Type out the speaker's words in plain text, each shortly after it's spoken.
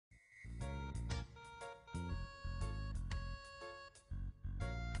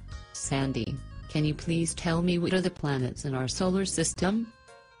Sandy, can you please tell me what are the planets in our solar system?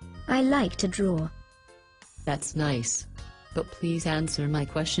 I like to draw. That's nice. But please answer my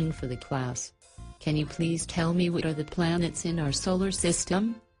question for the class. Can you please tell me what are the planets in our solar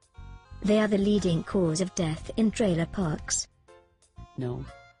system? They are the leading cause of death in trailer parks. No.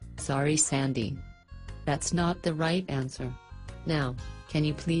 Sorry, Sandy. That's not the right answer. Now, can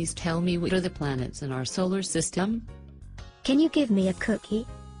you please tell me what are the planets in our solar system? Can you give me a cookie?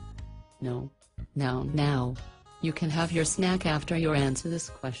 No. Now. You can have your snack after you answer this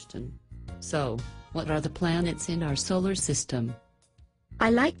question. So, what are the planets in our solar system?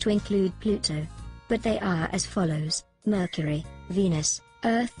 I like to include Pluto. But they are as follows: Mercury, Venus,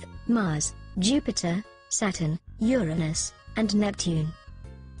 Earth, Mars, Jupiter, Saturn, Uranus, and Neptune.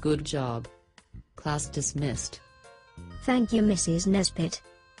 Good job. Class dismissed. Thank you, Mrs. Nesbit.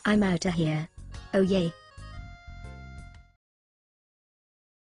 I'm outta here. Oh yay.